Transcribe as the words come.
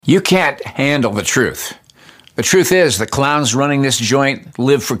You can't handle the truth. The truth is, the clowns running this joint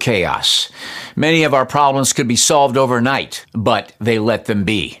live for chaos. Many of our problems could be solved overnight, but they let them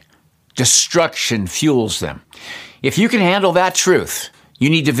be. Destruction fuels them. If you can handle that truth,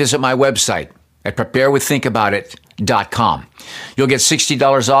 you need to visit my website at preparewiththinkaboutit.com. You'll get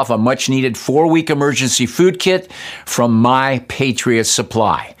 $60 off a much-needed 4-week emergency food kit from My Patriot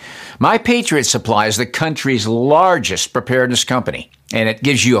Supply. My Patriot Supply is the country's largest preparedness company, and it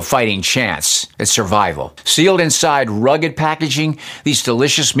gives you a fighting chance at survival. Sealed inside rugged packaging, these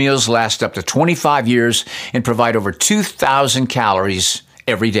delicious meals last up to 25 years and provide over 2,000 calories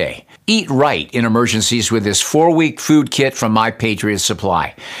every day. Eat right in emergencies with this 4-week food kit from My Patriot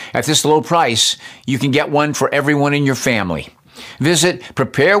Supply. At this low price, you can get one for everyone in your family. Visit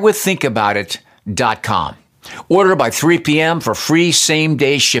preparewiththinkaboutit.com. Order by 3 p.m. for free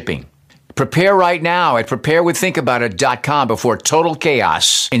same-day shipping. Prepare right now at preparewiththinkaboutit.com before total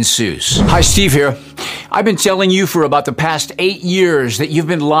chaos ensues. Hi, Steve here. I've been telling you for about the past 8 years that you've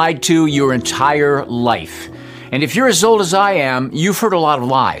been lied to your entire life. And if you're as old as I am, you've heard a lot of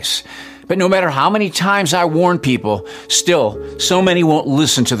lies. But no matter how many times I warn people, still, so many won't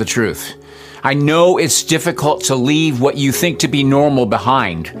listen to the truth. I know it's difficult to leave what you think to be normal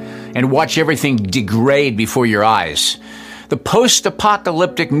behind and watch everything degrade before your eyes. The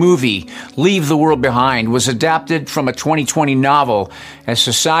post-apocalyptic movie, Leave the World Behind, was adapted from a 2020 novel as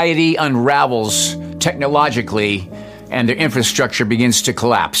society unravels technologically and their infrastructure begins to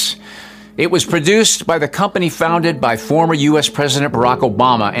collapse. It was produced by the company founded by former U.S. President Barack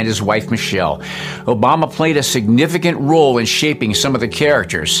Obama and his wife, Michelle. Obama played a significant role in shaping some of the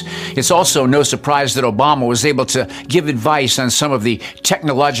characters. It's also no surprise that Obama was able to give advice on some of the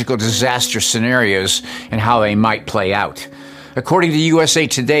technological disaster scenarios and how they might play out. According to USA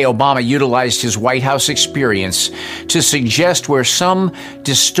Today, Obama utilized his White House experience to suggest where some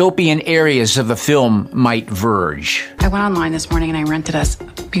dystopian areas of the film might verge. I went online this morning and I rented us a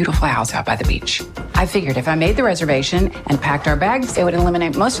beautiful house out by the beach. I figured if I made the reservation and packed our bags, it would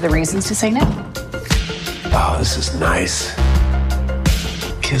eliminate most of the reasons to say no. Oh, this is nice.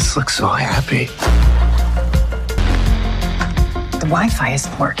 Kids look so happy. The Wi-Fi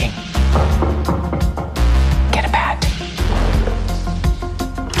isn't working. Get a pad.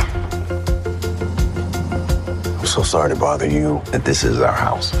 I'm so sorry to bother you, that this is our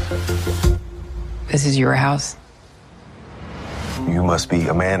house. This is your house? You must be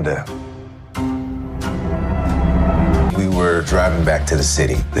Amanda. We were driving back to the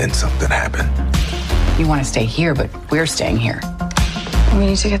city, then something happened. You want to stay here, but we're staying here. We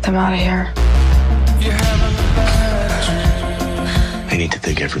need to get them out of here. They need to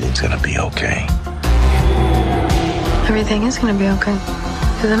think everything's gonna be okay. Everything is gonna be okay,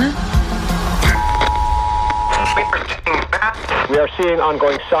 isn't it? We are seeing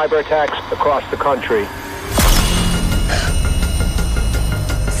ongoing cyber attacks across the country.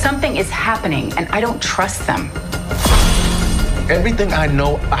 Something is happening, and I don't trust them. Everything I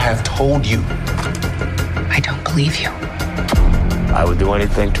know, I have told you. I don't believe you. I would do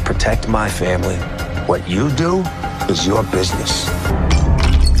anything to protect my family. What you do is your business.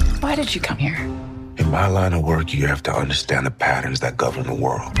 Why did you come here? In my line of work, you have to understand the patterns that govern the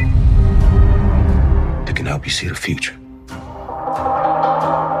world. They can help you see the future.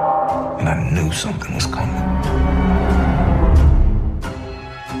 And I knew something was coming.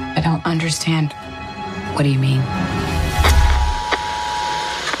 I don't understand. What do you mean?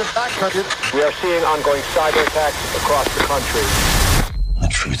 We are seeing ongoing cyber attacks across the country. The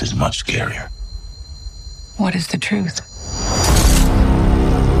truth is much scarier. What is the truth?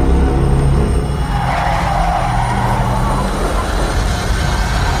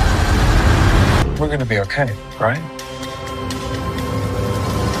 We're gonna be okay, right?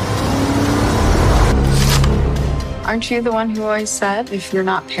 Aren't you the one who always said, if you're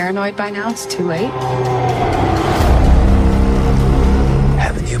not paranoid by now, it's too late?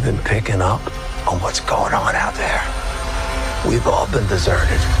 Haven't you been picking up on what's going on out there? We've all been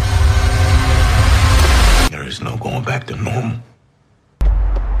deserted. There is no going back to normal.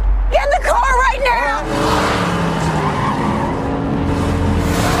 Get in the car right now!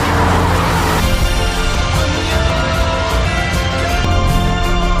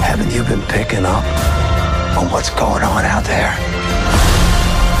 Haven't you been picking up on what's going on out there?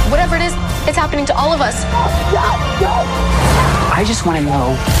 Whatever it is, it's happening to all of us. I just want to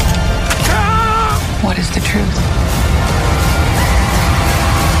know, what is the truth?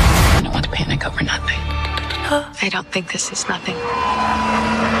 I don't want to panic over nothing. I don't think this is nothing.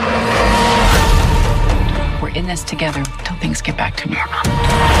 We're in this together until things get back to normal.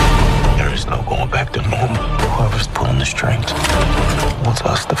 There There is no going back to normal. Whoever's pulling the strings wants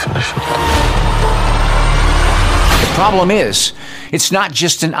us to finish it. The problem is, it's not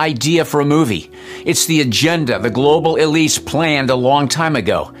just an idea for a movie. It's the agenda the global elites planned a long time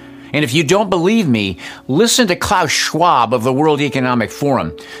ago. And if you don't believe me, listen to Klaus Schwab of the World Economic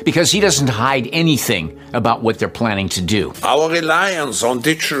Forum, because he doesn't hide anything about what they're planning to do. Our reliance on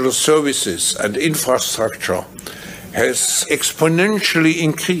digital services and infrastructure has exponentially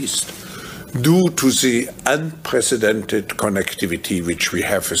increased due to the unprecedented connectivity which we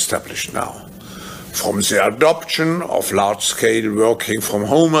have established now. From the adoption of large-scale working from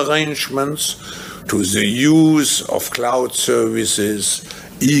home arrangements to the use of cloud services,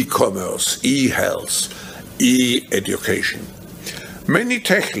 e-commerce, e-health, e-education. Many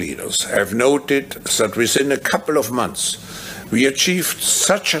tech leaders have noted that within a couple of months, we achieved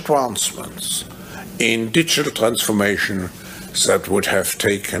such advancements in digital transformation that would have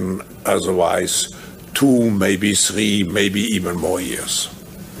taken otherwise 2, maybe 3, maybe even more years.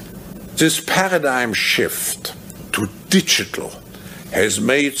 This paradigm shift to digital has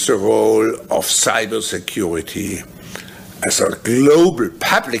made the role of cybersecurity as a global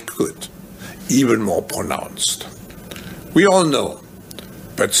public good even more pronounced. We all know,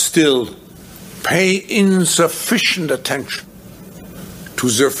 but still pay insufficient attention to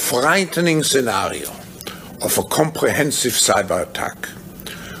the frightening scenario of a comprehensive cyber attack,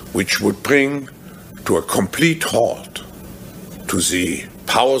 which would bring to a complete halt to the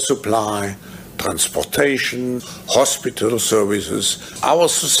power supply, transportation, hospital services, our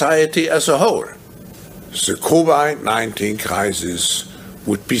society as a whole. The COVID-19 crisis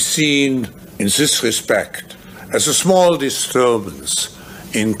would be seen in this respect as a small disturbance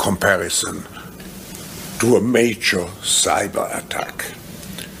in comparison to a major cyber attack.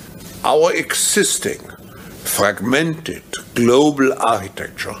 Our existing fragmented global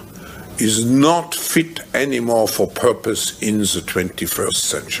architecture is not fit anymore for purpose in the 21st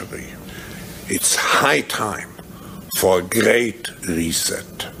century. It's high time for a great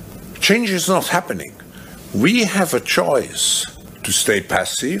reset. Change is not happening. We have a choice to stay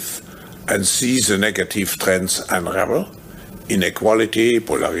passive and see the negative trends unravel. Inequality,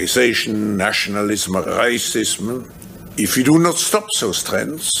 polarization, nationalism, racism. If we do not stop those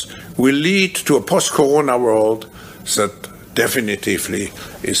trends, will lead to a post-corona world that definitively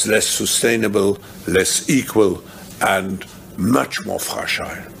is less sustainable, less equal, and much more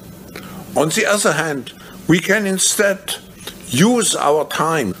fragile. On the other hand, we can instead use our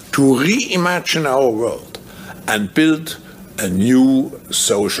time to reimagine our world and build a new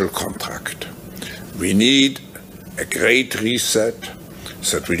social contract. We need a great reset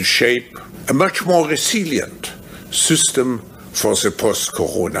that will shape a much more resilient system for the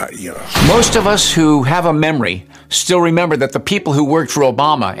post-corona era. Most of us who have a memory still remember that the people who worked for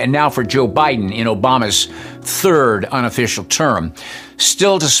Obama and now for Joe Biden in Obama's third unofficial term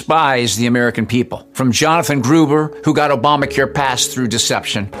still despise the American people. From Jonathan Gruber, who got Obamacare passed through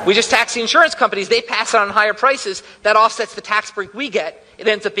deception. We just tax the insurance companies. They pass it on higher prices. That offsets the tax break we get. It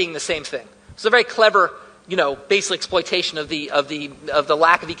ends up being the same thing. It's a very clever, basically exploitation of the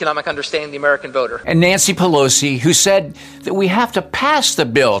lack of economic understanding of the American voter. And Nancy Pelosi, who said that we have to pass the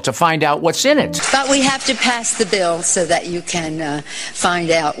bill to find out what's in it. But we have to pass the bill so that you can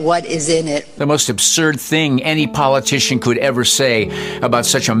find out what is in it. The most absurd thing any politician could ever say about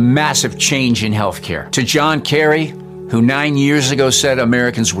such a massive change in healthcare. To John Kerry, who 9 years ago said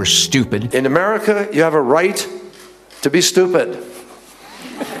Americans were stupid. In America, you have a right to be stupid,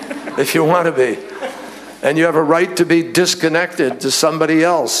 if you want to be. And you have a right to be disconnected to somebody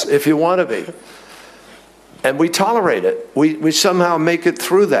else if you want to be. And we tolerate it. We somehow make it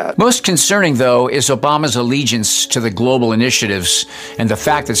through that. Most concerning, though, is Obama's allegiance to the global initiatives and the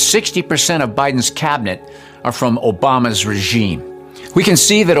fact that 60% of Biden's cabinet are from Obama's regime. We can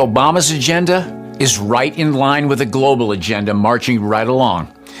see that Obama's agenda is right in line with the global agenda, marching right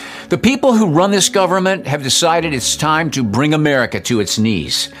along. The people who run this government have decided it's time to bring America to its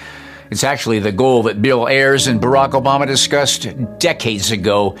knees. It's actually the goal that Bill Ayers and Barack Obama discussed decades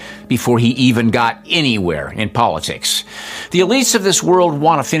ago before he even got anywhere in politics. The elites of this world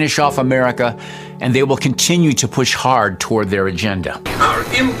want to finish off America, and they will continue to push hard toward their agenda. Our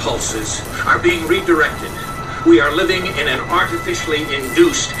impulses are being redirected. We are living in an artificially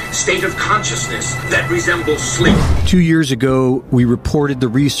induced state of consciousness that resembles sleep. 2 years ago, we reported the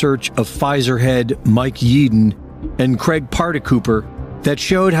research of Pfizer head Mike Yeadon and Craig Particooper that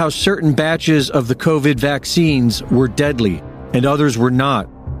showed how certain batches of the COVID vaccines were deadly and others were not,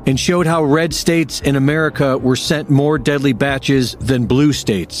 and showed how red states in America were sent more deadly batches than blue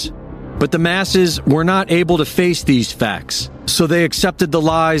states. But the masses were not able to face these facts, so they accepted the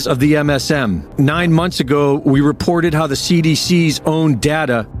lies of the MSM. 9 months ago, we reported how the CDC's own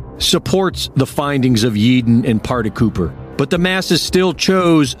data supports the findings of Yeadon and Party-Cooper. But the masses still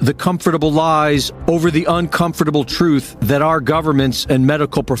chose the comfortable lies over the uncomfortable truth that our governments and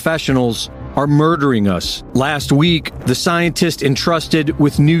medical professionals are murdering us. Last week, the scientist entrusted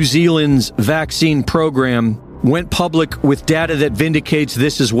with New Zealand's vaccine program went public with data that vindicates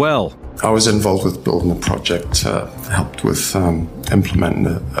this as well. I was involved with building a project, helped with implementing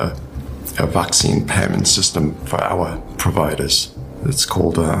a vaccine payment system for our providers. It's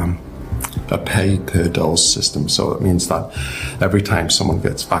called a pay per dose system. So it means that every time someone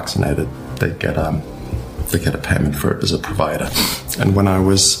gets vaccinated, they get a payment for it as a provider. And when I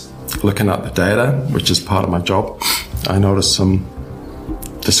was looking at the data, which is part of my job, I noticed some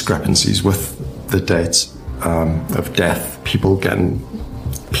discrepancies with the dates of death, people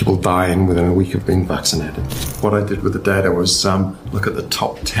dying within a week of being vaccinated. What I did with the data was look at the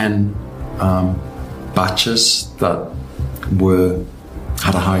top 10 batches that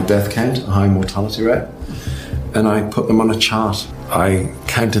had a high death count, a high mortality rate, and I put them on a chart. I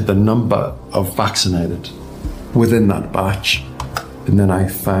counted the number of vaccinated within that batch, and then I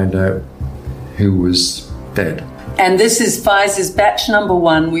found out who was dead. And this is Pfizer's batch number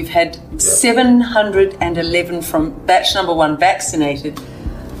 1. We've had 711 from batch number 1 vaccinated.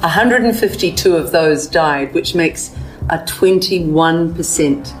 152 of those died, which makes a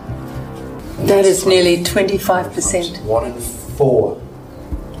 21%. That is nearly 25%. 1 in 4.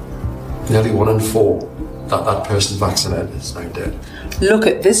 Nearly 1 in 4 that person vaccinated is now dead. Look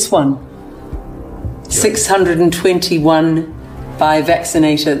at this one. 621 by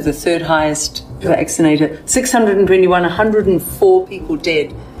vaccinator, the third highest vaccinator. 621, 104 people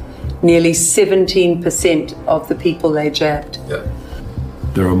dead. Nearly 17% of the people they jabbed. Yeah.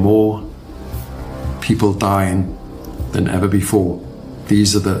 There are more people dying than ever before.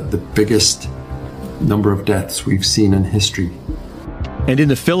 These are the biggest number of deaths we've seen in history. And in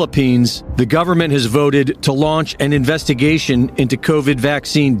the Philippines, the government has voted to launch an investigation into COVID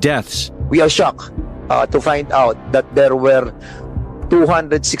vaccine deaths. We are shocked to find out that there were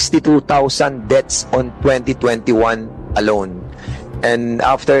 262,000 deaths on 2021 alone. And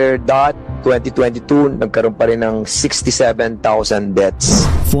after that, 2022, nagkaroon pa rin ng 67,000 deaths.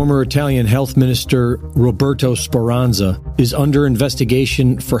 Former Italian Health Minister Roberto Speranza is under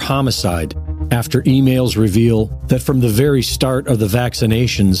investigation for homicide after emails reveal that from the very start of the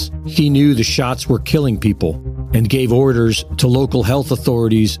vaccinations, he knew the shots were killing people and gave orders to local health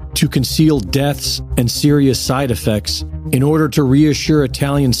authorities to conceal deaths and serious side effects in order to reassure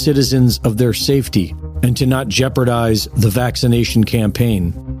Italian citizens of their safety and to not jeopardize the vaccination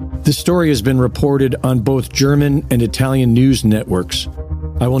campaign. The story has been reported on both German and Italian news networks.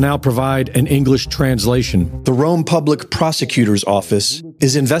 I will now provide an English translation. The Rome Public Prosecutor's Office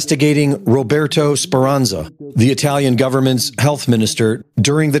is investigating Roberto Speranza, the Italian government's health minister,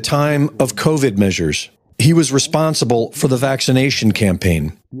 during the time of COVID measures. He was responsible for the vaccination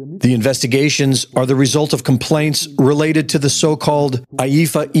campaign. The investigations are the result of complaints related to the so-called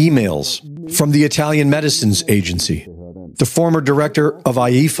AIFA emails from the Italian Medicines Agency. The former director of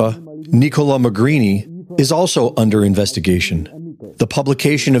AIFA, Nicola Magrini, is also under investigation. The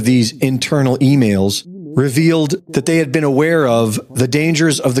publication of these internal emails revealed that they had been aware of the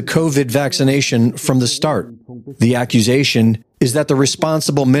dangers of the COVID vaccination from the start. The accusation is that the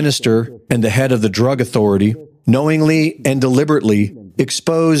responsible minister and the head of the drug authority knowingly and deliberately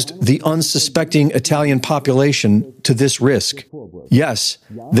exposed the unsuspecting Italian population to this risk. Yes,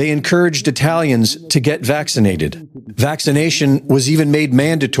 they encouraged Italians to get vaccinated. Vaccination was even made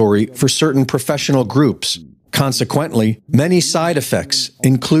mandatory for certain professional groups. Consequently, many side effects,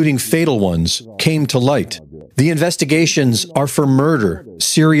 including fatal ones, came to light. The investigations are for murder,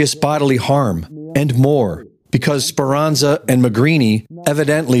 serious bodily harm, and more, because Speranza and Magrini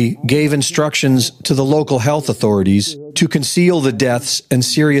evidently gave instructions to the local health authorities to conceal the deaths and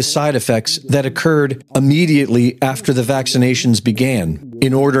serious side effects that occurred immediately after the vaccinations began,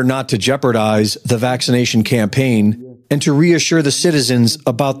 in order not to jeopardize the vaccination campaign and to reassure the citizens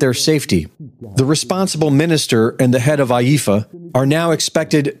about their safety. The responsible minister and the head of AIFA are now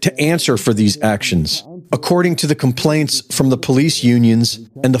expected to answer for these actions. According to the complaints from the police unions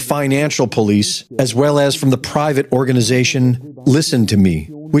and the financial police, as well as from the private organization Listen to Me,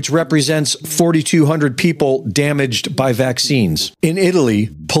 which represents 4,200 people damaged by vaccines. In Italy,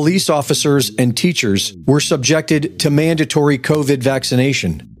 police officers and teachers were subjected to mandatory COVID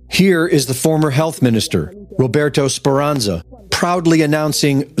vaccination. Here is the former health minister, Roberto Speranza, proudly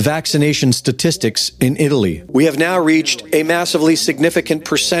announcing vaccination statistics in Italy. We have now reached a massively significant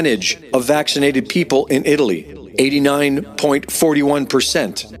percentage of vaccinated people in Italy,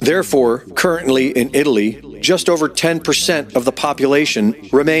 89.41%. Therefore, currently in Italy, just over 10% of the population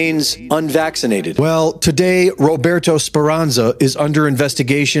remains unvaccinated. Well, today, Roberto Speranza is under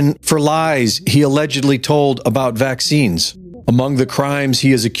investigation for lies he allegedly told about vaccines. Among the crimes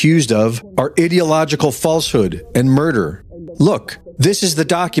he is accused of are ideological falsehood and murder. Look, this is the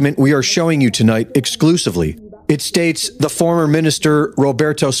document we are showing you tonight exclusively. It states the former minister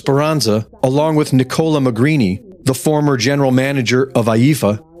Roberto Speranza, along with Nicola Magrini, the former general manager of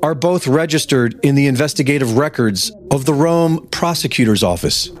AIFA, are both registered in the investigative records of the Rome Prosecutor's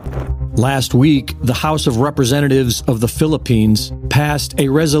Office. Last week, the House of Representatives of the Philippines passed a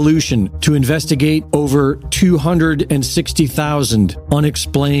resolution to investigate over 260,000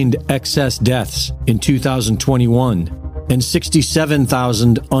 unexplained excess deaths in 2021 and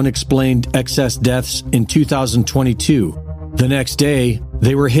 67,000 unexplained excess deaths in 2022. The next day,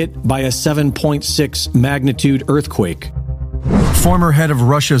 they were hit by a 7.6 magnitude earthquake. Former head of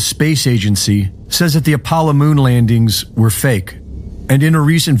Russia's space agency says that the Apollo moon landings were fake. And in a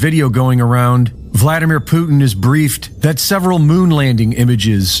recent video going around, Vladimir Putin is briefed that several moon landing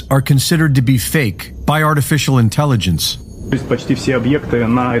images are considered to be fake by artificial intelligence. То есть почти все объекты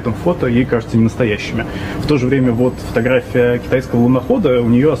на этом фото ей кажутся не настоящими. В то же время вот фотография китайского лунохода у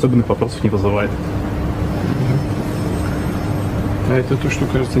нее особенных вопросов не вызывает. А это то, что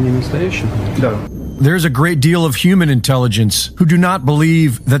кажется не настоящим? Да. There's a great deal of human intelligence who do not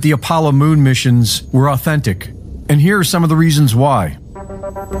believe that the Apollo moon missions were authentic. And here are some of the reasons why.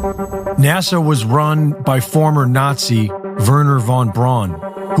 NASA was run by former Nazi Wernher von Braun,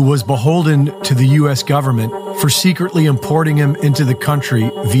 who was beholden to the U.S. government for secretly importing him into the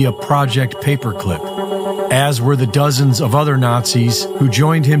country via Project Paperclip, as were the dozens of other Nazis who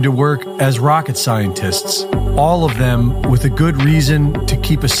joined him to work as rocket scientists, all of them with a good reason to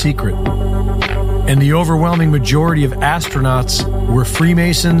keep a secret. And the overwhelming majority of astronauts were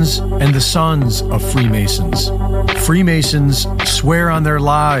Freemasons and the sons of Freemasons. Freemasons swear on their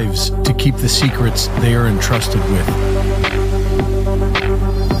lives to keep the secrets they are entrusted with.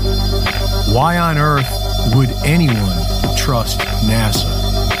 Why on earth would anyone trust NASA?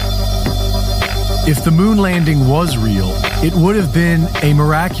 If the moon landing was real, it would have been a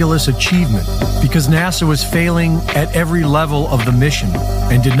miraculous achievement because NASA was failing at every level of the mission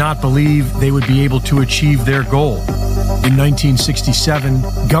and did not believe they would be able to achieve their goal. In 1967,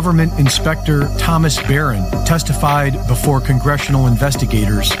 government inspector Thomas Barron testified before congressional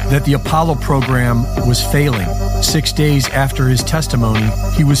investigators that the Apollo program was failing. 6 days after his testimony,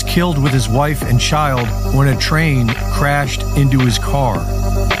 he was killed with his wife and child when a train crashed into his car.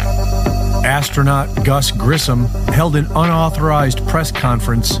 Astronaut Gus Grissom held an unauthorized press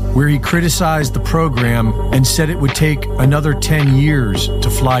conference where he criticized the program and said it would take another 10 years to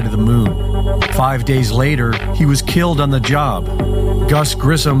fly to the moon. 5 days later, he was killed on the job. Gus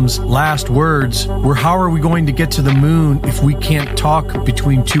Grissom's last words were, "How are we going to get to the moon if we can't talk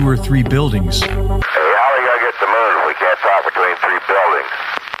between 2 or 3 buildings?" Hey, how are we going to get to the moon if we can't talk between 3 buildings?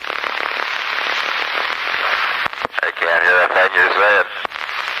 I can't hear a thing you're saying.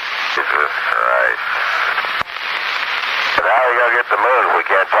 Jesus Christ. But how are we going to get to the moon if we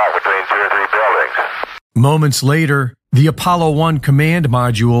can't talk between 2 or 3 buildings? Moments later, the Apollo 1 command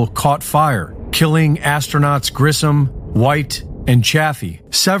module caught fire, killing astronauts Grissom, White, and Chaffee.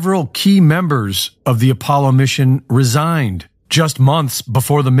 Several key members of the Apollo mission resigned just months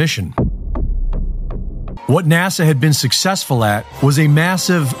before the mission. What NASA had been successful at was a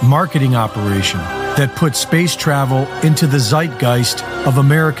massive marketing operation that put space travel into the zeitgeist of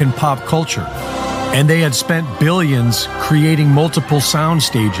American pop culture. And they had spent billions creating multiple sound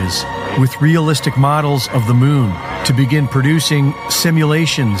stages with realistic models of the moon to begin producing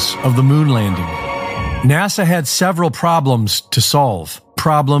simulations of the moon landing. NASA had several problems to solve.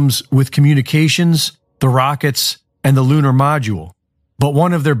 Problems with communications, the rockets, and the lunar module. But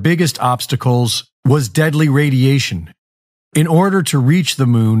one of their biggest obstacles was deadly radiation. In order to reach the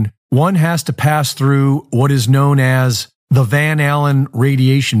moon, one has to pass through what is known as the Van Allen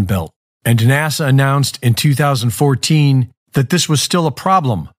radiation belt. And NASA announced in 2014 that this was still a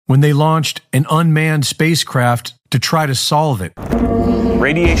problem when they launched an unmanned spacecraft to try to solve it.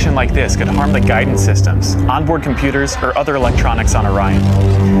 Radiation like this could harm the guidance systems, onboard computers, or other electronics on Orion.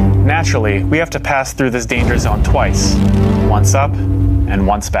 Naturally, we have to pass through this danger zone twice, once up and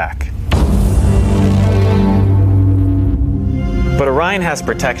once back. But Orion has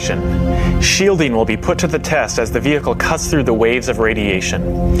protection. Shielding will be put to the test as the vehicle cuts through the waves of radiation.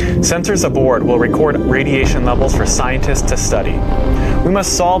 Sensors aboard will record radiation levels for scientists to study. We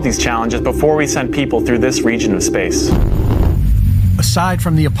must solve these challenges before we send people through this region of space. Aside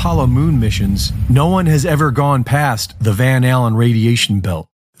from the Apollo moon missions, no one has ever gone past the Van Allen radiation belt.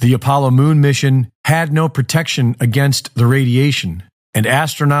 The Apollo moon mission had no protection against the radiation, and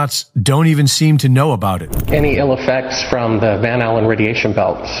astronauts don't even seem to know about it. Any ill effects from the Van Allen radiation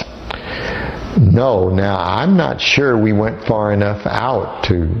belts? No. Now, I'm not sure we went far enough out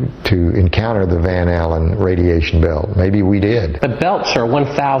to encounter the Van Allen radiation belt. Maybe we did. The belts are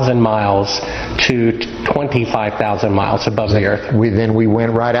 1,000 miles to 25,000 miles above the Earth. Then we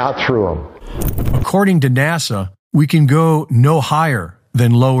went right out through them. According to NASA, we can go no higher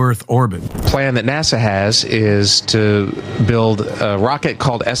than low Earth orbit. The plan that NASA has is to build a rocket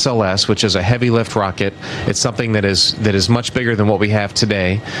called SLS, which is a heavy lift rocket. It's something that is much bigger than what we have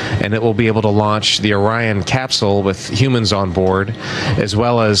today, and it will be able to launch the Orion capsule with humans on board, as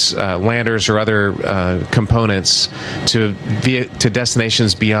well as landers or other components to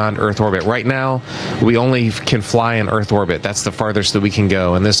destinations beyond Earth orbit. Right now, we only can fly in Earth orbit. That's the farthest that we can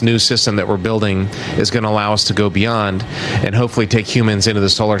go, and this new system that we're building is going to allow us to go beyond and hopefully take humans into the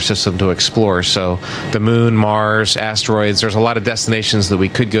solar system to explore. So the moon, Mars, asteroids, there's a lot of destinations that we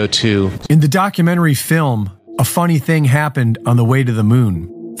could go to. In the documentary film, a funny thing happened on the way to the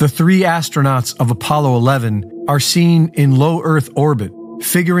moon. The 3 astronauts of Apollo 11 are seen in low Earth orbit,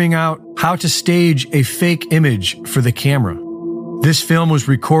 figuring out how to stage a fake image for the camera. This film was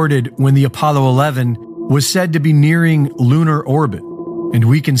recorded when the Apollo 11 was said to be nearing lunar orbit, and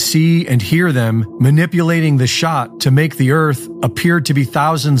we can see and hear them manipulating the shot to make the Earth appear to be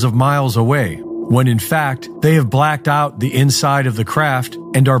thousands of miles away, when in fact they have blacked out the inside of the craft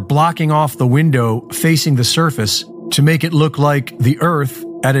and are blocking off the window facing the surface to make it look like the Earth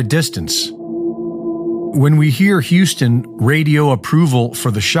at a distance. When we hear Houston radio approval for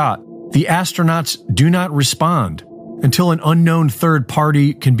the shot, the astronauts do not respond until an unknown third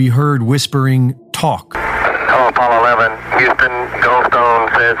party can be heard whispering, "Talk." Hello, Apollo 11. Houston, Goldstone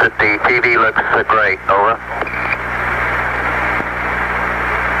says that the TV looks great. Over.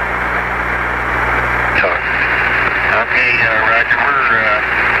 Okay, Roger.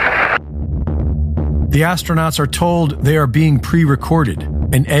 The astronauts are told they are being pre-recorded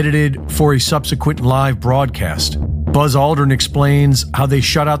and edited for a subsequent live broadcast. Buzz Aldrin explains how they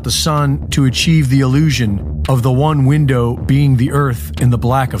shut out the sun to achieve the illusion of the one window being the Earth in the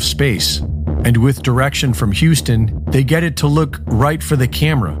black of space. And with direction from Houston, they get it to look right for the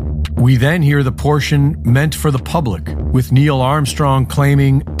camera. We then hear the portion meant for the public, with Neil Armstrong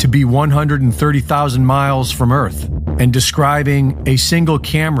claiming to be 130,000 miles from Earth and describing a single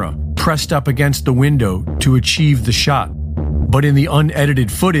camera pressed up against the window to achieve the shot. But in the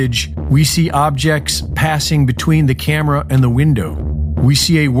unedited footage, we see objects passing between the camera and the window. We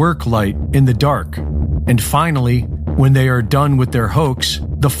see a work light in the dark. And finally, when they are done with their hoax,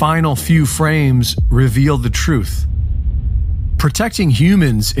 the final few frames reveal the truth. Protecting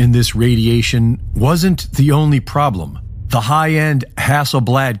humans in this radiation wasn't the only problem. The high-end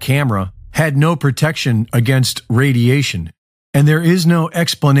Hasselblad camera had no protection against radiation, and there is no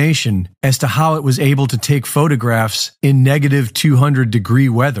explanation as to how it was able to take photographs in negative 200-degree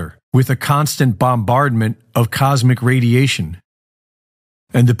weather with a constant bombardment of cosmic radiation.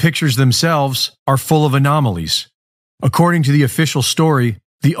 And the pictures themselves are full of anomalies. According to the official story,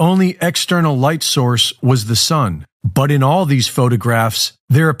 the only external light source was the sun. But in all these photographs,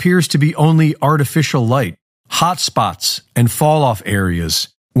 there appears to be only artificial light, hot spots, and fall-off areas,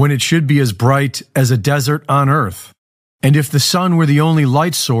 when it should be as bright as a desert on Earth. And if the sun were the only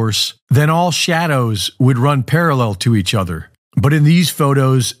light source, then all shadows would run parallel to each other. But in these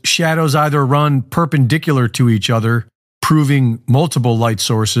photos, shadows either run perpendicular to each other, proving multiple light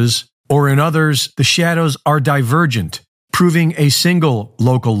sources, or in others, the shadows are divergent, proving a single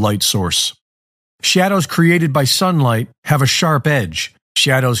local light source. Shadows created by sunlight have a sharp edge.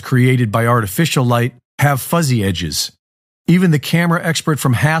 Shadows created by artificial light have fuzzy edges. Even the camera expert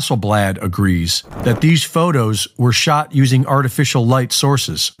from Hasselblad agrees that these photos were shot using artificial light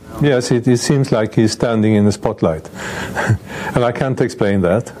sources. Yes, it seems like he's standing in the spotlight. And I can't explain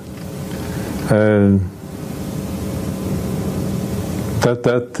that.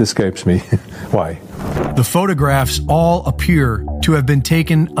 That escapes me. Why? The photographs all appear to have been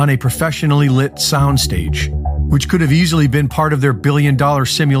taken on a professionally lit soundstage, which could have easily been part of their billion-dollar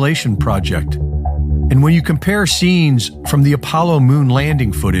simulation project. And when you compare scenes from the Apollo moon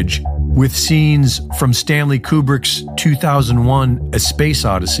landing footage with scenes from Stanley Kubrick's 2001 A Space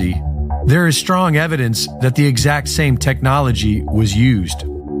Odyssey, There is strong evidence that the exact same technology was used.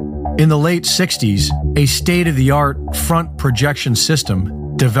 In the late 60s, a state-of-the-art front projection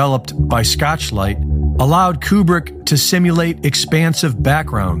system developed by Scotchlite allowed Kubrick to simulate expansive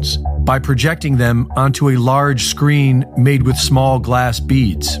backgrounds by projecting them onto a large screen made with small glass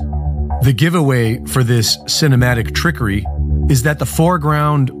beads. The giveaway for this cinematic trickery is that the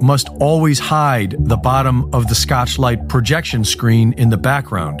foreground must always hide the bottom of the Scotchlite projection screen in the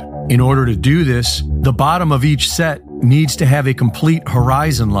background. In order to do this, the bottom of each set needs to have a complete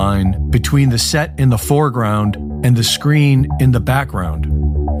horizon line between the set in the foreground and the screen in the background.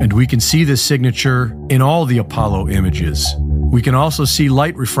 And we can see this signature in all the Apollo images. We can also see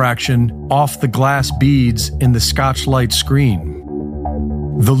light refraction off the glass beads in the Scotchlite screen.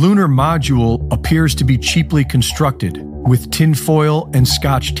 The lunar module appears to be cheaply constructed with tinfoil and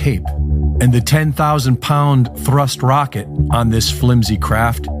Scotch tape, and the 10,000-pound thrust rocket on this flimsy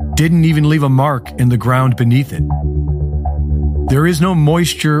craft didn't even leave a mark in the ground beneath it. There is no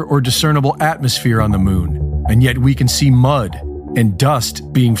moisture or discernible atmosphere on the moon, and yet we can see mud and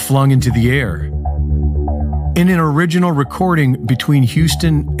dust being flung into the air. In an original recording between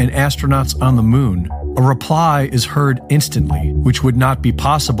Houston and astronauts on the moon, a reply is heard instantly, which would not be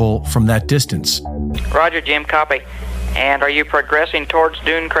possible from that distance. Roger, Jim, copy. And are you progressing towards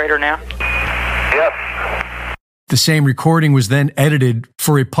Dune Crater now? Yep. The same recording was then edited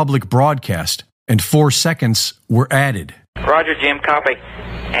for a public broadcast, and 4 seconds were added. Roger, Jim, copy.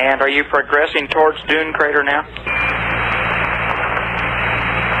 And are you progressing towards Dune Crater now?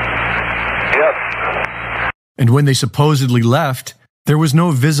 Yep. And when they supposedly left, there was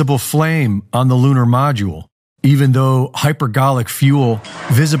no visible flame on the lunar module, even though hypergolic fuel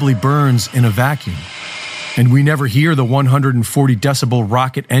visibly burns in a vacuum. And we never hear the 140 decibel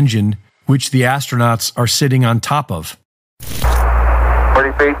rocket engine which the astronauts are sitting on top of.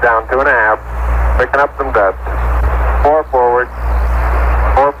 30 feet down, 2.5. Picking up some dust. 4 forward,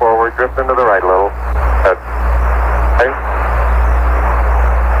 drift into the right a little. Okay.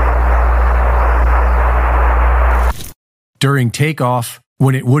 During takeoff,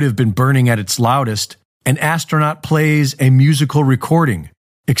 when it would have been burning at its loudest, an astronaut plays a musical recording,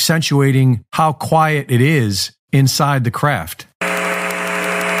 accentuating how quiet it is inside the craft.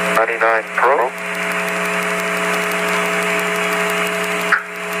 99 Pro.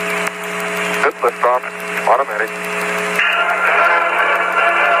 Good liftoff, automatic.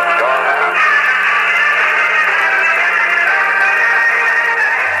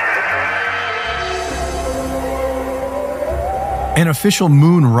 An official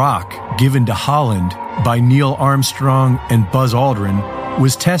moon rock given to Holland by Neil Armstrong and Buzz Aldrin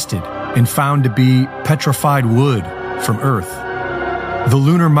was tested and found to be petrified wood from Earth. The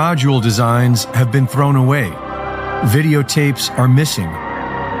lunar module designs have been thrown away. Videotapes are missing,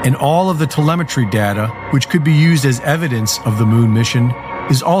 and all of the telemetry data, which could be used as evidence of the moon mission,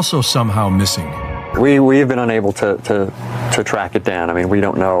 is also somehow missing. We have been unable to track it down. I mean, we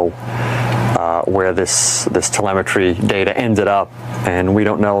don't know where this telemetry data ended up, and we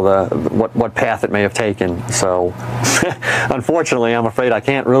don't know what path it may have taken. So, unfortunately, I'm afraid I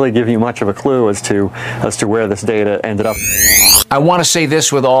can't really give you much of a clue as to where this data ended up. I want to say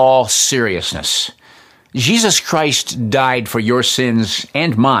this with all seriousness. Jesus Christ died for your sins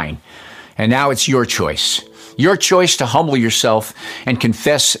and mine, and now it's your choice. Your choice to humble yourself and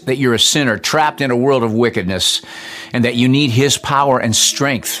confess that you're a sinner trapped in a world of wickedness and that you need His power and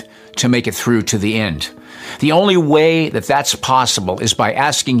strength to make it through to the end. The only way that that's possible is by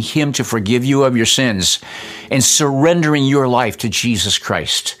asking Him to forgive you of your sins and surrendering your life to Jesus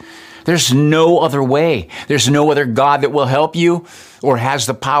Christ. There's no other way. There's no other God that will help you or has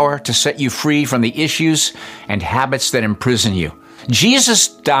the power to set you free from the issues and habits that imprison you. Jesus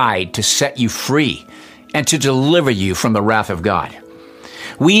died to set you free and to deliver you from the wrath of God.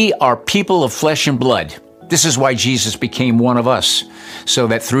 We are people of flesh and blood. This is why Jesus became one of us, so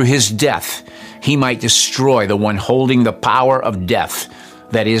that through His death, He might destroy the one holding the power of death,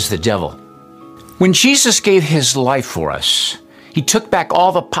 that is the devil. When Jesus gave His life for us, He took back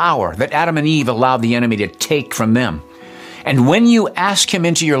all the power that Adam and Eve allowed the enemy to take from them. And when you ask Him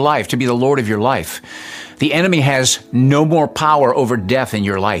into your life to be the Lord of your life, the enemy has no more power over death in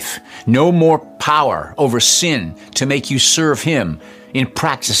your life, no more power over sin to make you serve Him in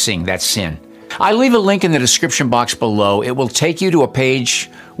practicing that sin. I leave a link in the description box below. It will take you to a page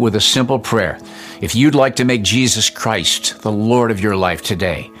with a simple prayer. If you'd like to make Jesus Christ the Lord of your life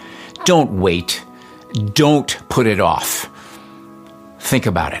today, don't wait. Don't put it off. Think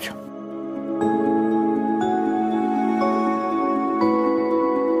about it.